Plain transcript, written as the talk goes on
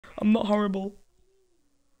I'm not horrible.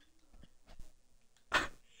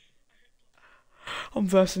 I'm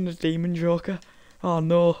versing the demon joker. Oh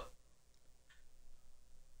no.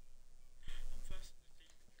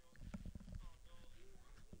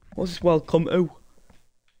 What's this world come to?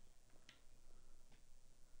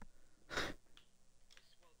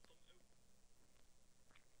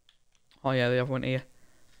 Oh yeah, they have one here.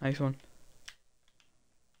 Nice one.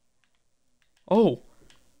 Oh.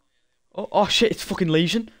 Oh shit, it's fucking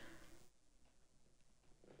Legion.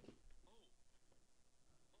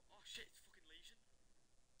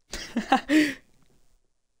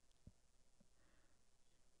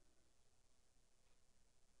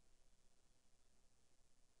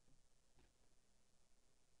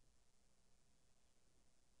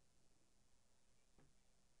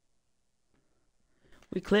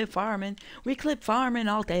 We clip farming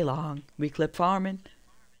all day long. We clip farming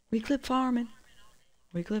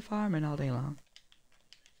all day long.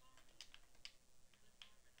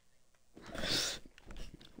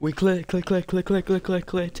 We clit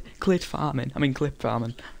farming. I mean clip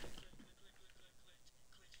farming.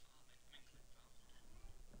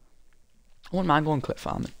 I wouldn't mind going clip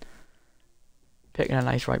farming. Picking a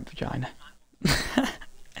nice ripe vagina.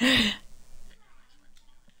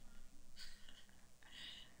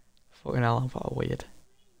 Fucking hell, I'm fucking weird.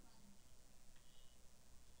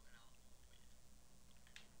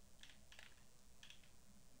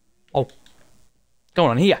 Oh. Going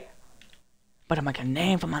on here. Better make a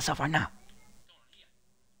name for myself right now.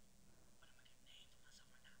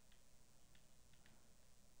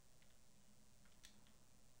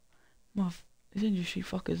 This industry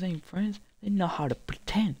fuckers ain't friends. They know how to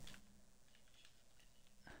pretend.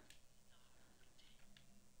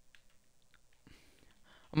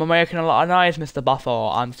 I'm making a lot of noise, Mr. Buffo.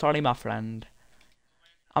 I'm sorry, my friend.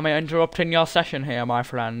 Am I interrupting your session here, my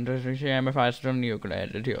friend? It's a shame if I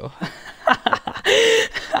nucleated you.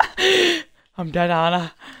 I'm dead,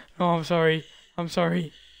 Anna. Oh, I'm sorry. I'm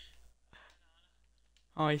sorry.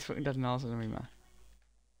 Oh, he's fucking dead and also me, man.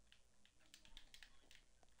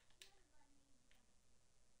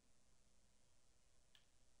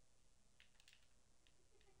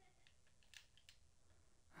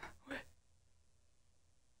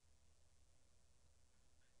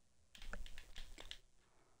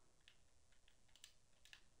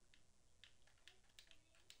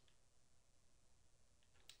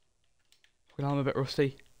 I'm a bit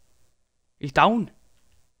rusty. He's down.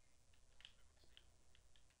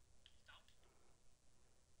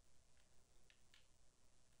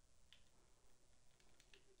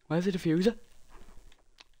 Where's the diffuser?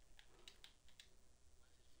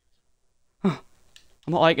 Huh.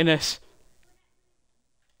 I'm not liking this.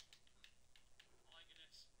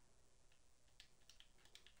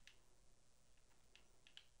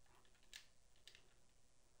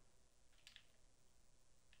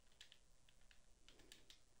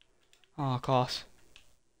 Oh, of course.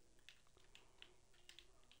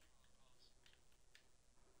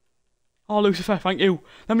 Oh, Lucifer, thank you.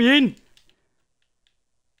 Let me in.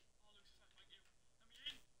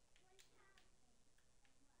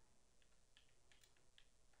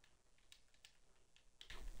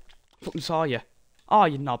 Fucking saw you. Oh,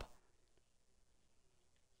 you knob.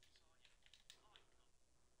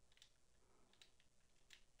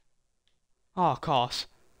 Oh, of course.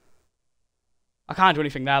 I can't do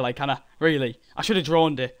anything there, like, can I? Really? I should have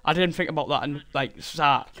droned it. I didn't think about that and like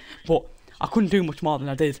start, but I couldn't do much more than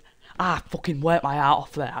I did. I fucking worked my heart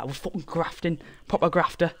off there. I was fucking grafting, proper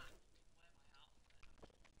grafter.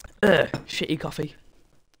 Shitty coffee.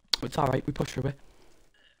 It's alright, we push through it.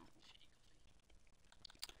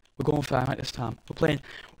 We're going fair right this time. We're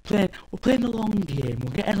playing the long game.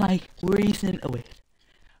 We're getting like, we're easing into it.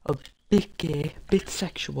 A bit gay, bit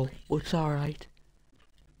sexual, but it's alright.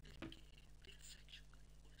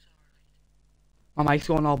 My mic's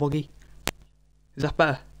going all buggy. Is that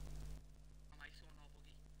better?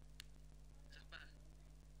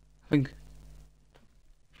 I think.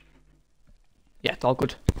 Yeah, it's all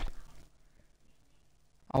good.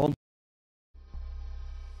 I won't.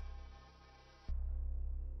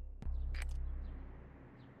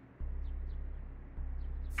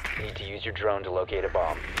 Need to use your drone to locate a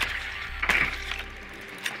bomb.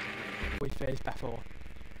 We face before.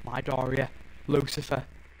 My Doria. Lucifer.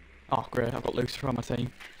 Oh great, I've got Lucifer on my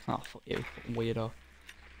team. Oh fuck you, fucking weirdo.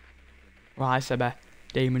 Right, Sebe.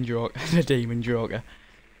 Demon Joker. The Demon Joker.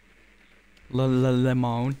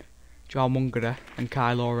 Lemon. Joe Mungere and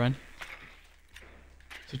Kylo Ren.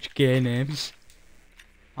 Such gay names.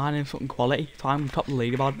 My name's fucking quality. That's why I'm top of the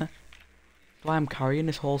leaderboard now. That's why I'm carrying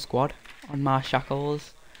this whole squad on my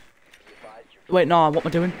shackles. Wait, no, what am I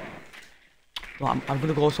doing? Well, I'm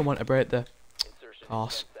gonna go somewhere to break the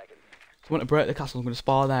course. Someone to break the castle. I'm gonna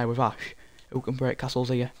spar there with Ash. Who can break castles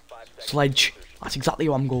here? Sledge. That's exactly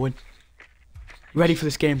where I'm going. Ready for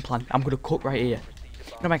this game plan. I'm gonna cook right here.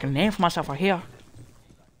 I'm gonna make a name for myself right here.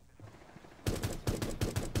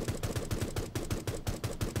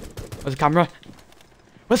 Where's the camera?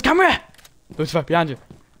 Where's the camera? Lucifer, behind you.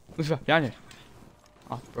 Lucifer, behind you.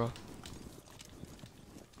 Oh, bro.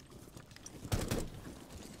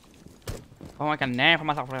 I'm like a name for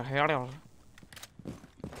myself right here.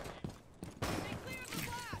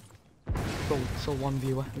 So one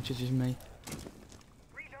viewer, which is just me.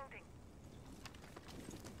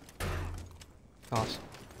 Cars.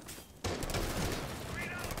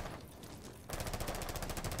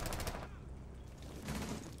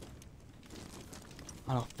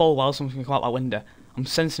 I know full well someone's gonna come out that window. I'm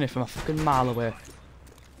sensing it from a fucking mile away.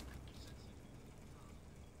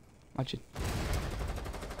 Imagine.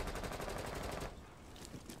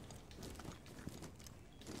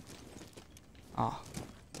 Ah.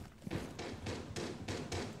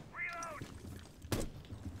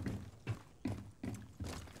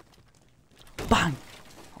 Bang!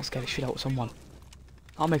 I'll scare the shit out of someone.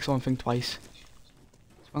 I'll make someone think twice.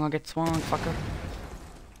 Swung, I'll get swung, fucker.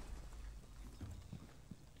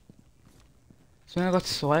 Swung, I got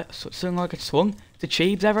swung, I get swung. The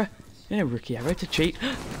Cheebs ever? You know, rookie ever, it's a cheat.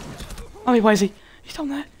 Oh, where is he? He's down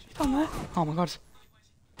there. He's down there. Oh my god.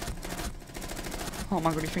 Oh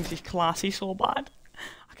my god, he thinks he's classy so bad.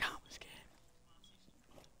 I can't escape.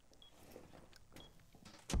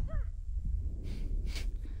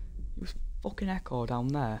 He was fucking Echo down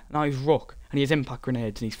there. Now he's Rook, and he has impact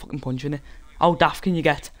grenades, and he's fucking punching it. How daft can you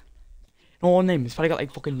get? No on him. He's probably got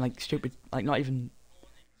like fucking like stupid, like not even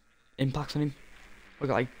impacts on him. We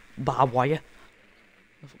got like barbed wire.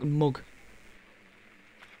 A fucking mug.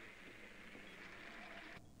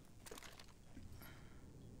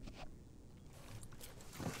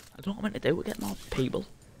 I don't know what I'm meant to do with getting all people.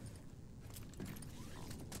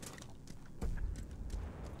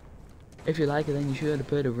 If you like it, then you should have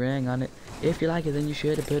put a ring on it. If you like it, then you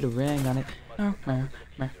should have put a ring on it.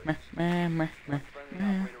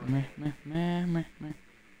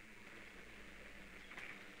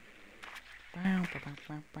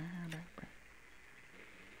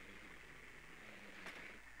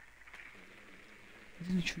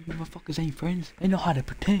 Isn't it true motherfuckers ain't friends? They know how to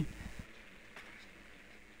pretend.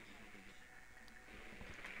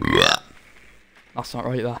 That's not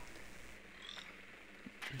right, that.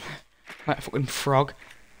 Like a fucking frog.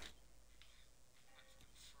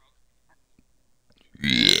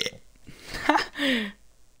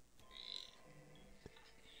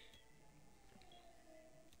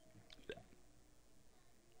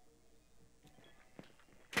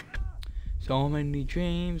 So many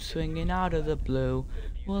dreams swinging out of the blue.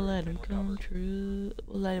 We'll let them come true.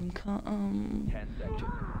 We'll let them come.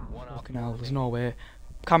 Fucking hell, there's no way.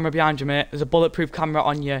 Camera behind you, mate. There's a bulletproof camera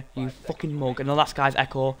on you, you fucking mug. And the last guy's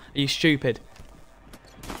Echo. Are you stupid?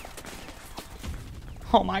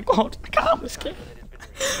 Oh my god, I can't escape.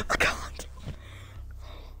 I can't.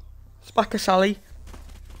 Spacker Sally.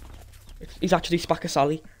 He's actually Spacker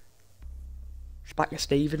Sally. Spacker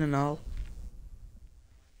Steven and all.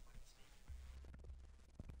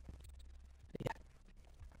 Yeah.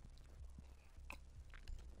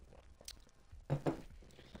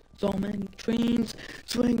 So many dreams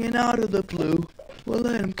swinging out of the blue. We'll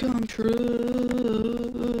let them come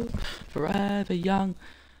true. Forever young.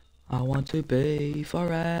 I want to be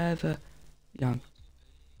forever young.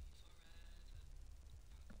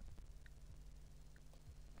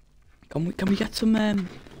 Can we get some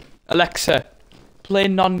Alexa, play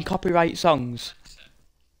non-copyright songs.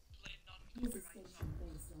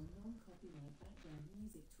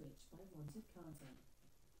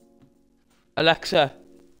 Alexa,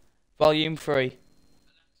 volume 3.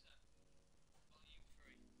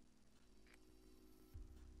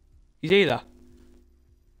 You see that?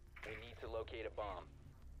 We need to locate a bomb.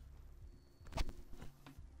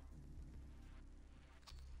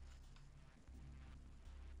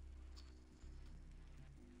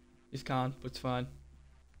 Just can't, but it's fine.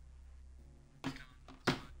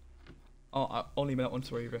 Oh, I only meant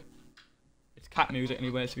once either. It's cat music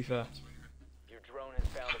anyway, to be fair. Your drone has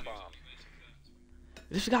found a bomb.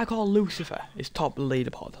 Is this a guy called Lucifer? It's top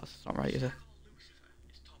leaderboard. That's not right, is it?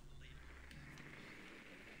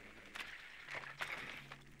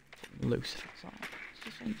 Lucifer.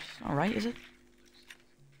 It's not right, is it?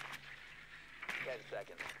 10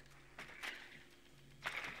 seconds.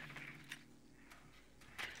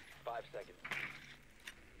 5 seconds.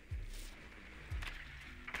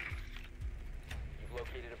 You've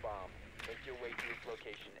located a bomb. Make your way to its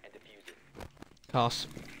location and defuse it. Course.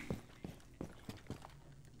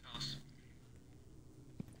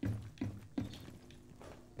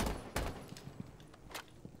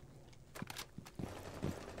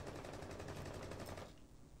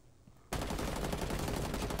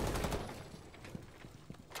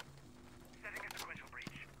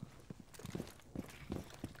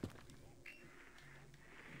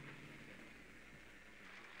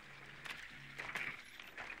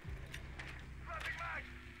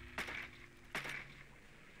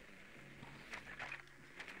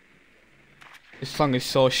 This song is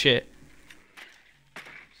so shit.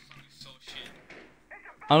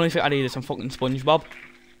 I only think I needed some fucking SpongeBob.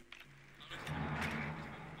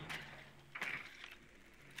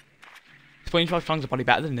 SpongeBob songs are probably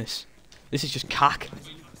better than this. This is just cack.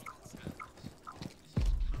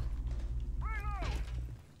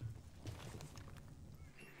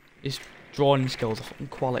 His drawing skills are fucking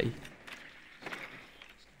quality.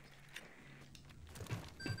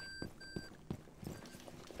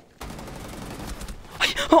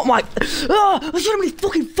 Oh my! Ah! I shot him with his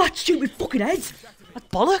fucking fat, stupid fucking head! That's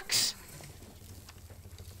bollocks!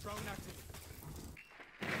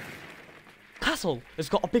 Castle has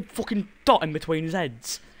got a big fucking dot in between his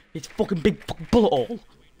heads. It's fucking big fucking bullet hole.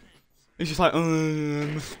 It's just like,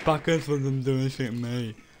 I'm a spacker for them doing shit to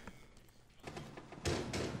me.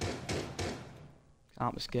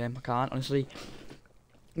 Can't this game, I can't, honestly.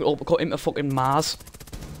 I'm gonna uppercut him to fucking Mars.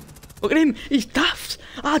 Look at him, he's daft!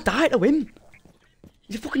 I died to him!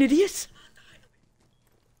 He's a fucking idiot!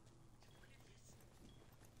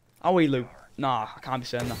 Are we, Lou? Nah, I can't be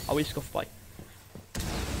saying that. Are we scuffed by?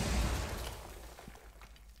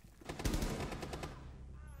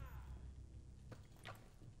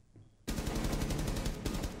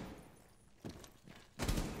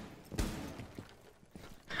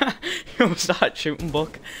 You'll start shooting,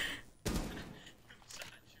 Buck.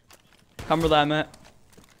 Camera there, mate.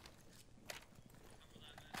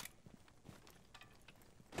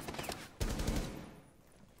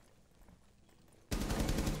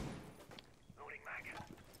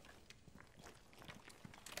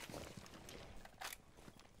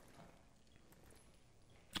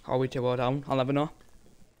 Are we too well down? I'll never know.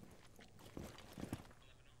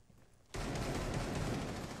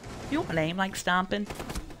 You want aim like stamping?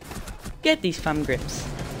 Get these fam grips.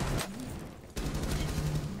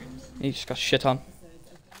 He just got shit on.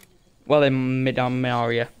 Well in mid on my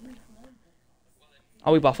area.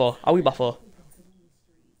 Are we buffo? Are we buffo?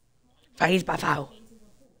 Phase buffo.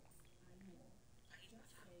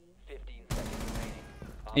 15 seconds remaining.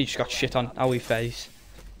 He just got shit on. Are we phase?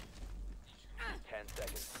 10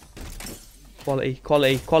 seconds. Quality,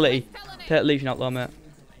 quality, quality. Take Legion out though, mate.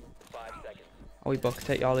 5 seconds. Are we Buck?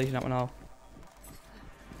 Take your Legion out now.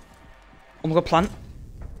 Oh my god, plant.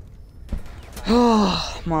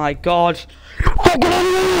 Oh my god. I'm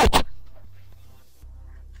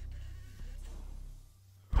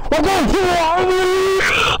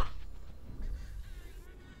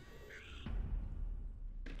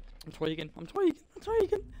tweaking. I'm tweaking. I'm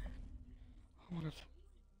tweaking. Oh my god.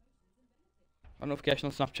 A notification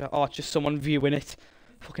on Snapchat. Oh, it's just someone viewing it.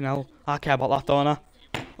 Fucking hell. I care about that, don't I?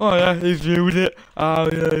 Oh yeah, he's viewed it. Oh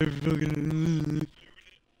yeah, he's fucking.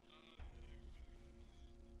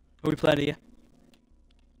 Are we playing here?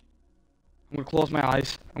 I'm gonna close my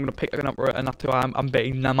eyes. I'm gonna pick a gun up and that's who I'm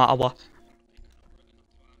beating no matter what.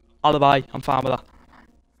 Alibi, I'm fine with that.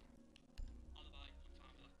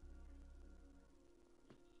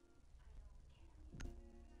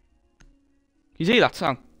 You see that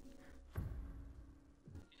song?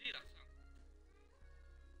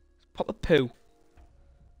 Pop the poo.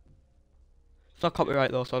 It's not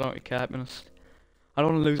copyright though, so I don't really care, to be honest. I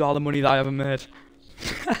don't want to lose all the money that I haven't made.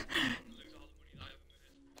 Secure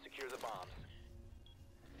the bombs.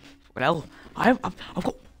 Well, I've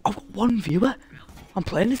got one viewer. I'm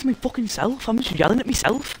playing this to my fucking self. I'm just yelling at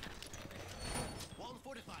myself.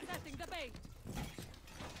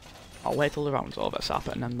 I'll wait till the round's over, start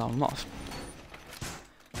putting them down. Not.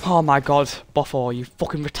 Oh my god, Buffo, you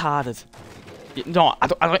fucking retarded. No, I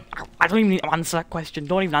don't even need to answer that question.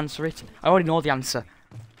 Don't even answer it. I already know the answer.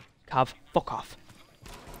 Cav, fuck off.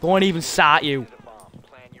 Don't even start you.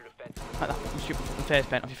 Like that fucking stupid fucking face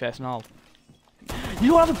paint off your face and all.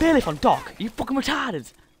 You don't have a bailiff on Doc? Are you fucking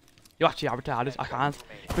retarded? You actually are retarded. I can't.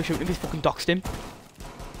 If we shoot him, he's fucking doxed him.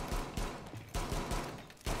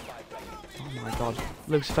 Oh my god.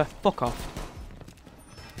 Lucifer, fuck off.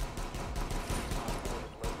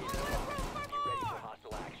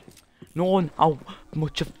 Knowing how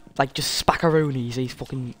much of, like, just spackaroonies these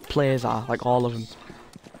fucking players are, like all of them.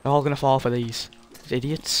 They're all gonna fall for these. These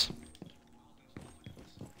idiots.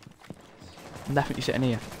 I'm definitely sitting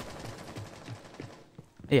here.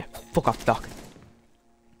 Here, fuck off, Doc.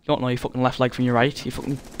 You don't know your fucking left leg from your right, you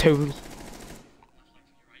fucking tool.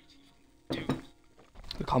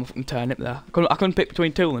 I can't fucking turnip there. I couldn't pick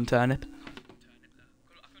between tool and turnip.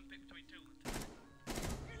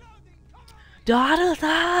 Da da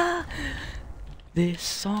da! This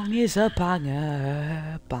song is a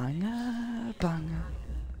banger, banger, banger.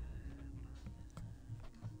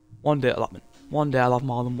 One day it'll happen. One day I'll have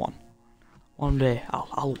more than one. One day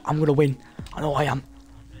I'm gonna win. I know I am.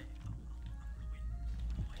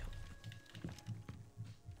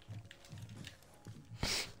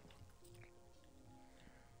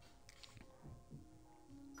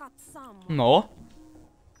 No.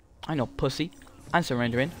 I know, pussy. I'm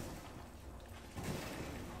surrendering.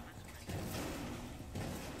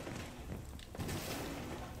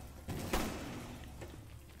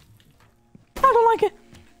 I don't like it.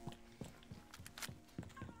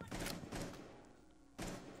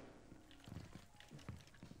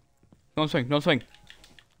 Don't swing, don't swing.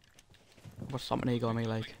 What's something eagle on me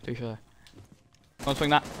like? Too sure. Don't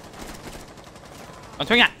swing that. Don't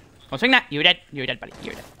swing that. Don't swing that. You're dead. You're dead, buddy.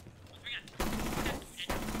 You're dead.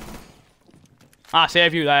 Ah,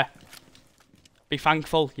 save you there. Be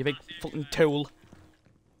thankful, you big fucking tool.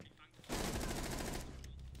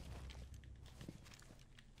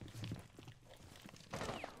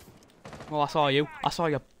 Well, I saw you. I saw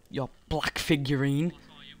your black figurine.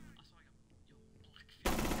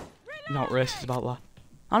 Not racist about that.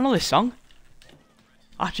 I know this song.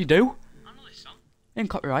 I actually do. Ain't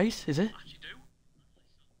copyright, is it?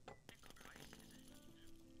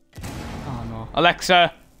 Oh no.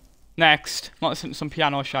 Alexa, next. Not listen to some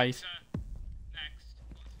piano shite.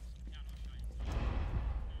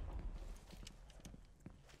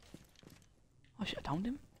 Oh shit, I downed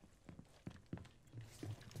him.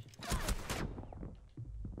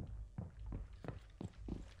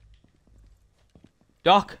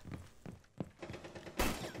 Doc!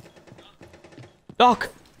 Doc!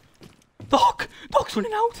 Doc! Doc's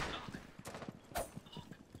running out!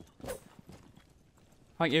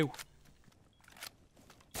 Thank you.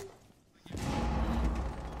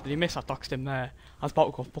 Did he miss that Doc's him there? I was about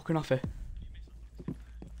to go fucking off it.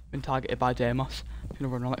 Been targeted by Deimos. I'm gonna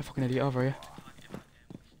run around like a fucking idiot over here.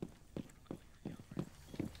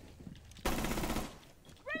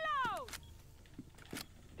 Reload!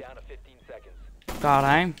 Down to 15 seconds. God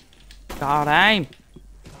aim. God aim.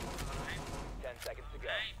 10 seconds to go.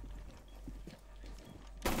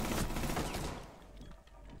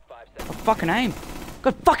 5 Good seconds. fucking aim.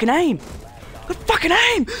 Good fucking aim. Good fucking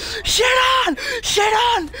aim. Shit on. Shit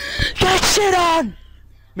on. Get shit on.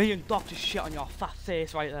 Me and Doc just shit on your fat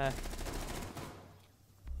face right there.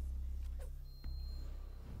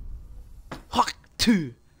 Hawk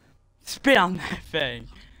 2. Spit on that thing.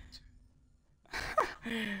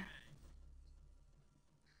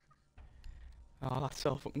 Oh, that's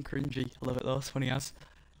so fucking cringy. I love it though, it's funny as.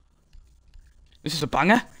 This is a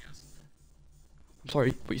banger. I'm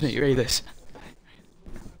sorry, but you need to read this.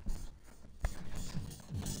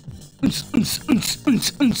 What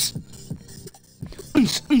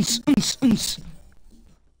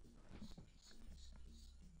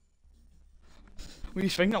do you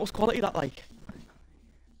think? That was quality, that like.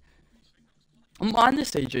 I'm on this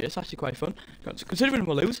stage here, it's actually quite fun. Considering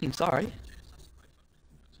we're losing, it's alright.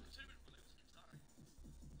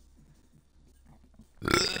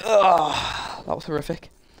 That was horrific.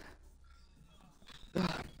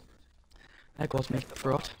 There goes my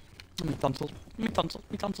throat. My tonsils. My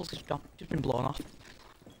tonsils just been blown off.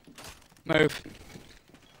 Move.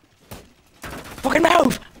 Fucking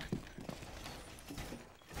move!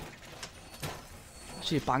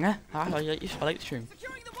 Actually a banger. I like the tune.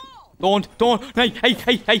 Don't, hey, don't.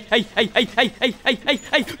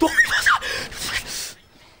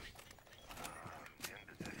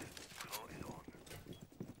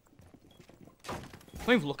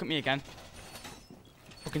 Don't even look at me again.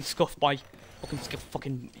 Fucking scuff boy.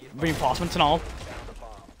 Fucking reinforcements and all. Down the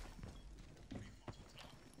bomb.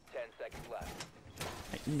 10 seconds left.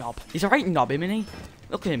 Right, knob. He's a right knob, him, isn't he?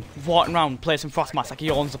 Look at him, walking around, placing frost mats like he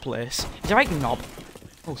owns the place. He's a right knob.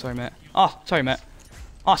 Oh, sorry, mate. Oh, sorry, mate.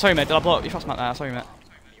 Oh, sorry, mate. Did I blow up your frost mat there? Sorry, mate.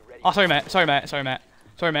 Oh, sorry, mate. Sorry, mate. Sorry, mate.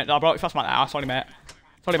 Sorry, mate. Did I blow up your frost mat there? Oh, sorry, mate.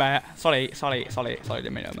 Sorry, mate. Sorry.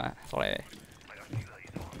 Didn't mean it, mate. Sorry.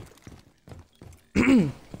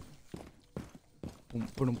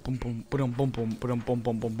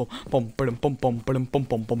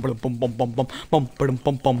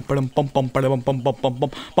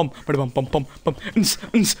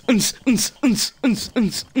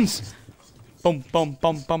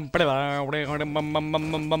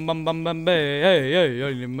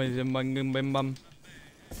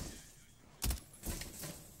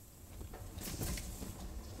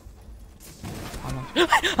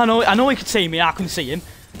 I know he could see me, I couldn't see him.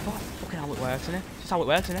 Oh, fucking how it works, innit? That's how it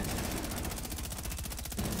works, innit?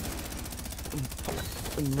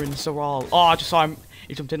 Fucking rinse the wall. Oh, I just saw him.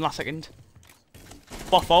 He jumped in last second.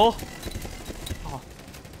 Buffo. Oh,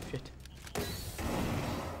 shit.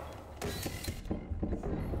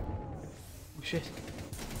 Oh, shit.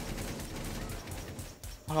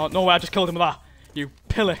 Oh, no way, I just killed him with that. You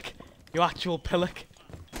pillock. You actual pillock.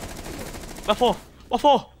 Buffo.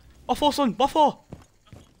 Buffo. Buffo, son. Buffo.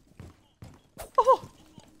 Buffo.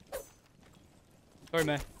 Sorry,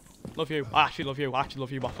 mate. Love you. I actually love you. I actually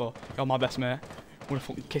love you, Buffo. You're my best mate. I'm gonna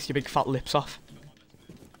fucking kiss your big fat lips off.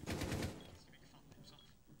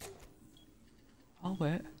 I'll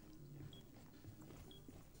wait.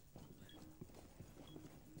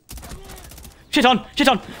 Shit on! Shit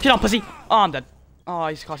on! Shit on, pussy! Oh, I'm dead. Oh,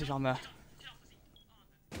 he's got it on there.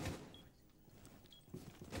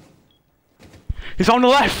 He's on the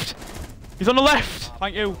left! He's on the left!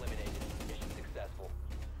 Thank you. Mission successful.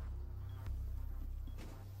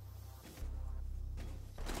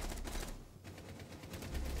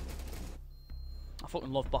 I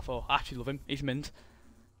fucking love Buffo. I actually love him. He's mint.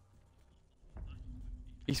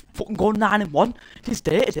 He's fucking going 9-1. It's his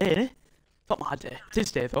day today, isn't it? It's not my day. It's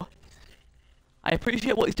his day, though. I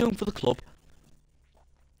appreciate what he's doing for the club.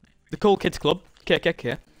 The Cool Kids Club.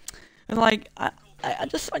 KKK. And, like, I'm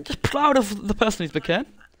just proud of the person he's become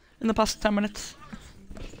in the past 10 minutes.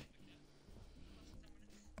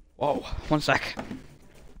 Whoa, 1 sec.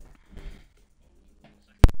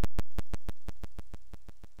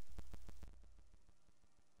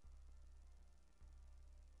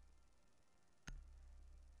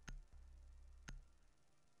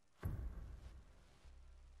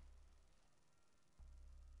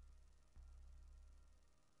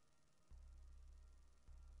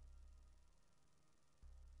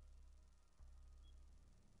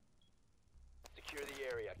 Secure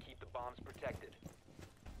the area. Keep the bombs protected.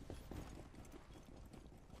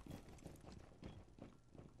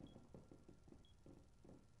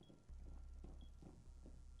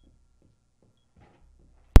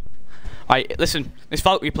 Right, listen, this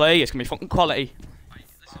Valkyrie play is gonna be fucking quality.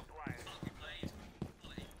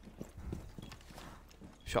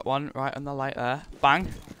 Shot one right on the light there. Bang.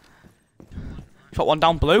 Shot one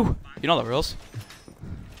down blue. You know the rules.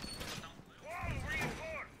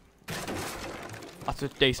 That's a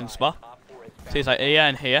decent spot. So he's like here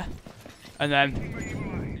and here. And then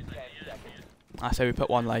 10 seconds. I say we put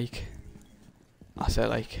one like, I say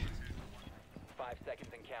like, 5 seconds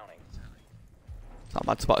and counting. it's not a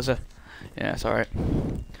bad spot, is it? Yeah, it's alright.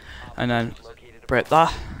 And then Located a break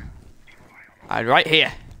that. And right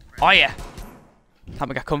here. Oh yeah. Can't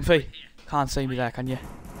we get comfy? Can't see me there, can you?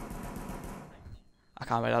 I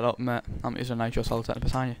can't make that up, mate. I'm using a nitro solitaire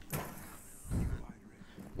behind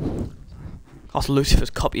you. Also, Lucifer's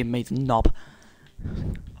copying me, the knob.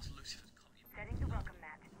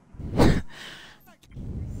 Is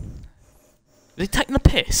he taking the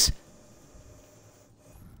piss?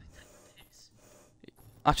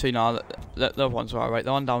 Actually, no, the ones are alright.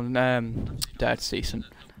 The one down dead's decent.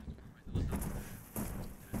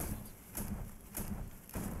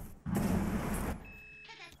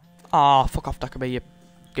 Ah, oh, fuck off, that could be you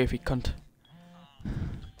goofy cunt.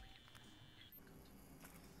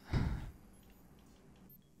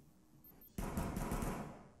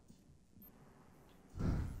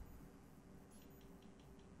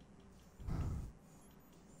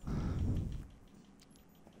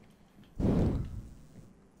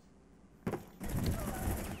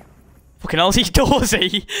 Fucking hell, he's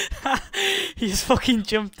Dorsey! He just fucking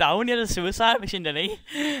jumped down, he had a suicide mission, didn't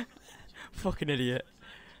he? Fucking idiot.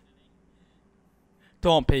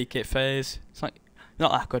 Don't peek it, FaZe. It's like,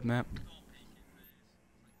 not that good, mate.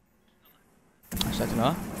 Actually, I don't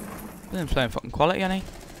know. He's playing fucking quality, ain't he?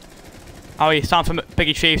 Oh, it's time for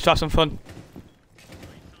Biggy Cheebs to have some fun.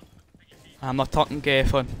 I'm not talking gay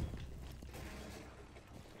fun.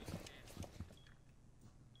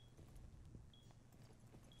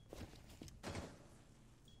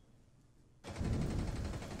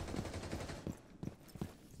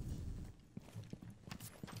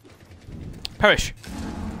 Perish.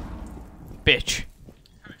 Bitch.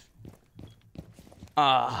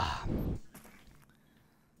 Ah.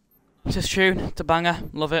 It's a tune. It's a banger.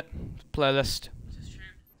 Love it. Playlist.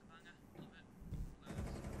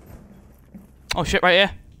 Oh shit, right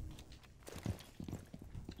here.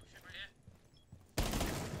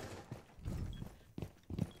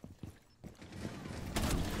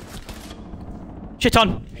 Shit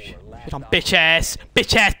on. Shit on, bitch ass.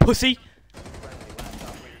 Bitch ass pussy. friendly last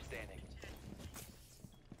operator standing.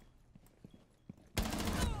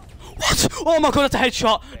 What? Oh my god, that's a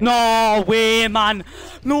headshot. No way, man.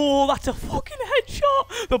 No, that's a fucking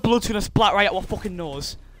headshot. The blood's gonna splat right out our fucking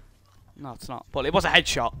nose. No, it's not. But it was a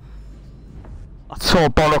headshot. That's so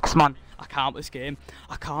bollocks, man. I can't with this game.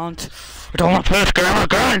 I can't. I don't want to play this game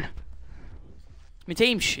again. My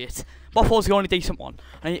team's shit. Buffalo's the only decent one.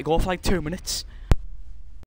 I need to go for like 2 minutes.